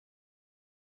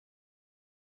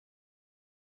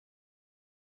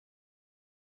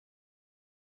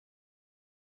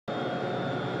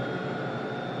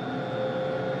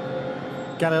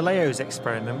Galileo's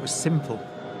experiment was simple.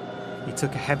 He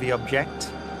took a heavy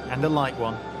object and a light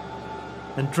one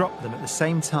and dropped them at the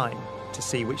same time to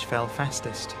see which fell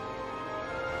fastest.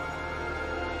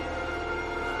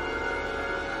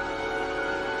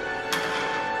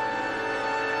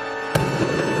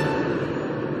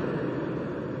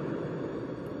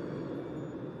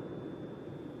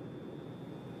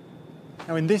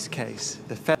 Now in this case,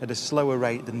 the feather at a slower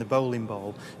rate than the bowling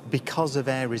ball because of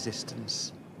air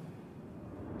resistance.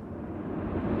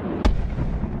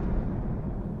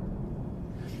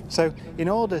 So in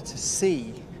order to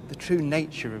see the true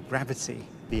nature of gravity,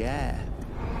 the air,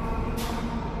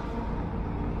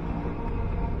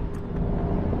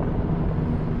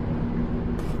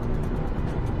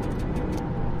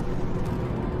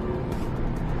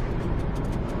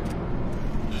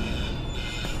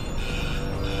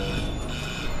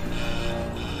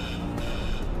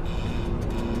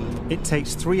 it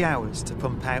takes 3 hours to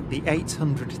pump out the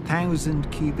 800,000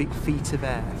 cubic feet of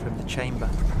air from the chamber.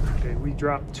 Okay, we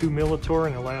dropped 2 millitorr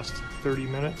in the last 30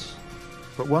 minutes.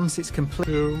 But once it's complete...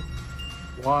 2,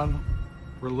 1,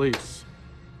 release.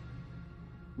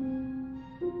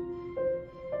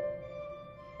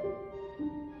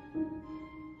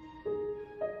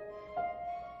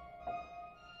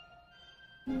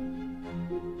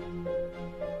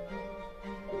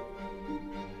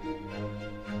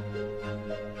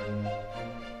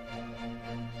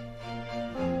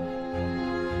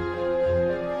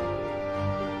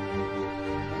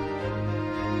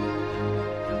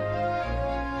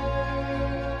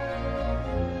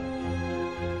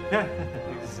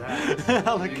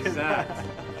 Exactly. Look at that.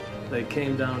 They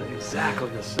came down exactly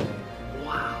the same.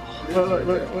 Wow. Look.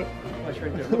 Watch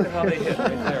right there. Look at how they hit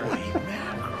right there.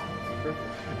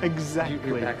 Exactly.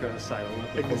 You're back on the side.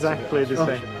 Exactly the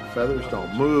same. Feathers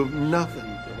don't move, nothing.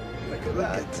 Look at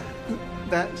that.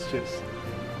 That's just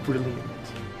brilliant.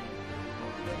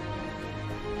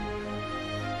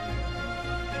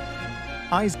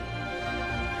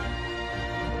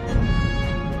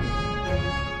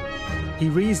 He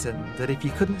reasoned that if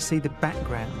you couldn't see the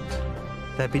background,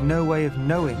 there'd be no way of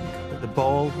knowing that the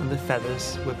ball and the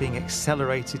feathers were being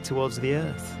accelerated towards the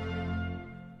Earth.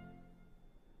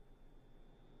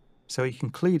 So he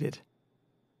concluded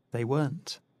they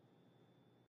weren't.